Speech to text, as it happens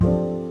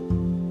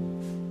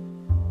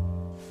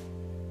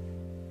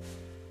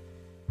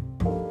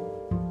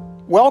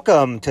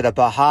Welcome to the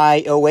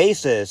Baha'i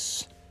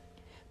Oasis.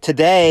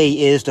 Today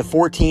is the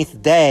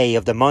 14th day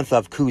of the month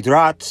of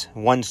Qudrat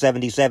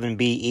 177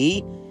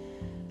 BE,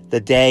 the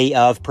day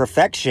of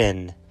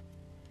perfection.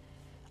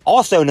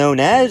 Also known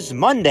as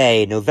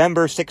Monday,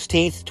 November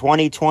 16th,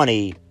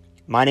 2020.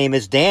 My name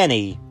is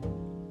Danny.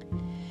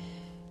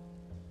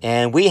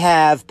 And we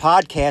have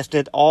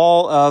podcasted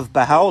all of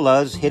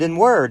Baha'u'llah's hidden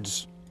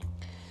words.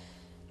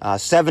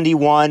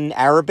 71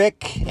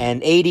 Arabic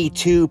and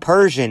 82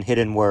 Persian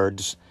hidden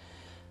words.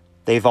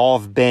 They've all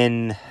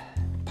been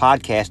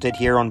podcasted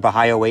here on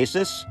Baha'i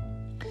Oasis.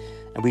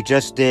 And we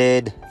just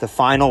did the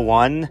final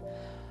one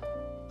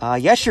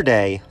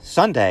yesterday,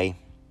 Sunday.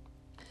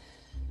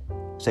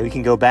 So you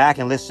can go back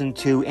and listen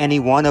to any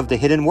one of the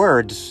hidden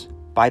words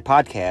by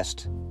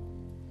podcast.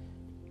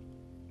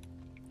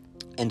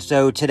 And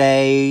so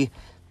today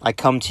I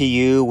come to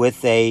you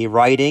with a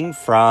writing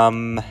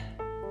from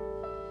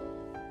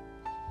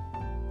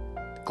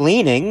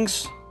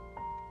Gleanings.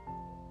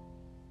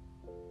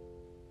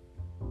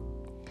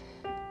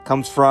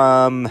 Comes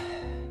from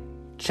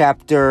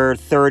chapter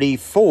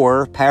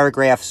 34,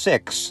 paragraph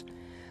 6,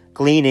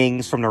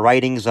 Gleanings from the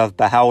writings of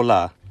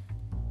Baha'u'llah.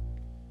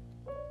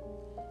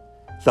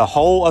 The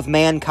whole of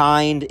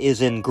mankind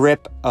is in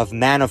grip of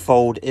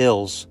manifold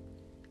ills.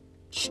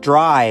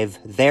 Strive,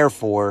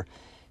 therefore,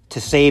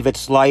 to save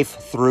its life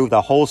through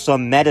the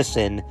wholesome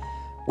medicine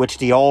which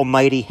the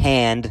almighty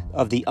hand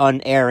of the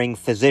unerring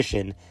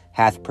physician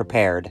hath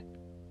prepared.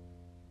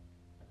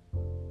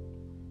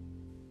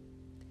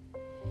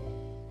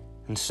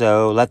 And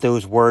so let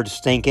those words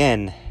sink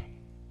in.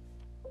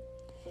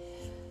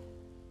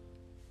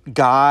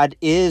 God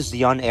is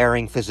the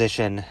unerring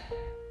physician.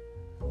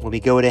 When we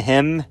go to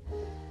Him,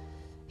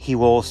 He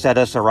will set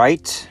us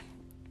aright.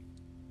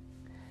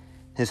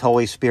 His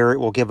Holy Spirit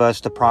will give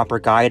us the proper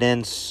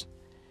guidance.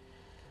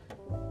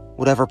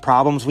 Whatever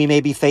problems we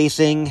may be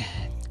facing,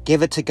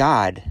 give it to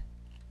God.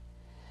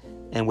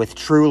 And with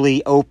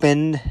truly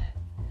open,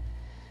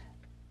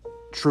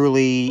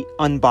 truly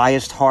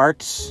unbiased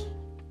hearts,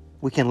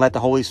 we can let the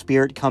Holy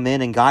Spirit come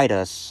in and guide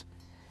us.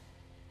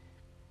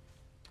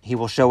 He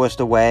will show us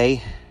the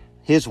way,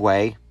 His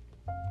way.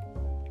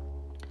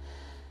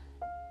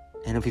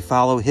 And if we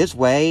follow His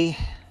way,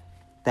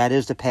 that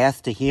is the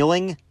path to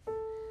healing.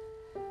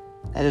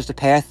 That is the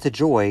path to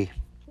joy.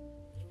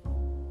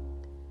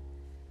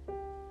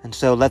 And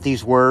so let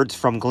these words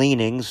from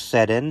Gleanings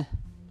set in.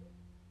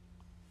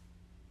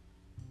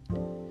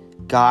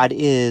 God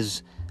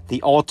is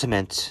the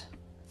ultimate,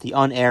 the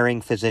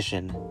unerring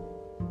physician.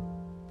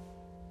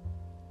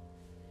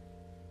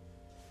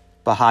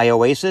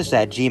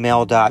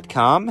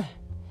 BahaiOasis@gmail.com.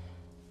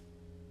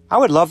 I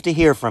would love to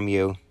hear from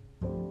you.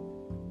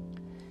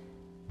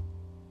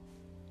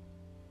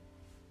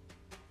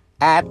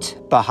 At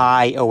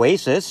Baha'i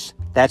Oasis,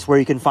 that's where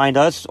you can find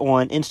us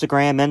on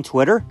Instagram and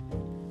Twitter.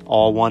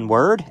 All one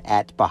word,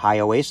 at Baha'i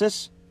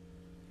Oasis.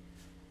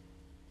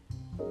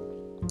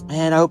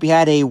 And I hope you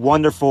had a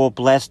wonderful,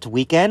 blessed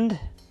weekend.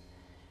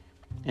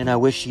 And I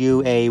wish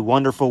you a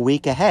wonderful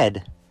week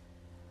ahead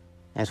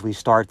as we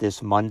start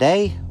this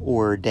Monday,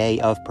 or Day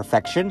of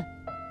Perfection.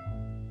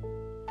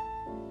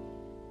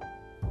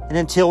 And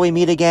until we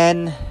meet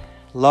again,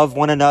 love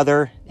one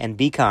another and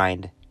be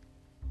kind.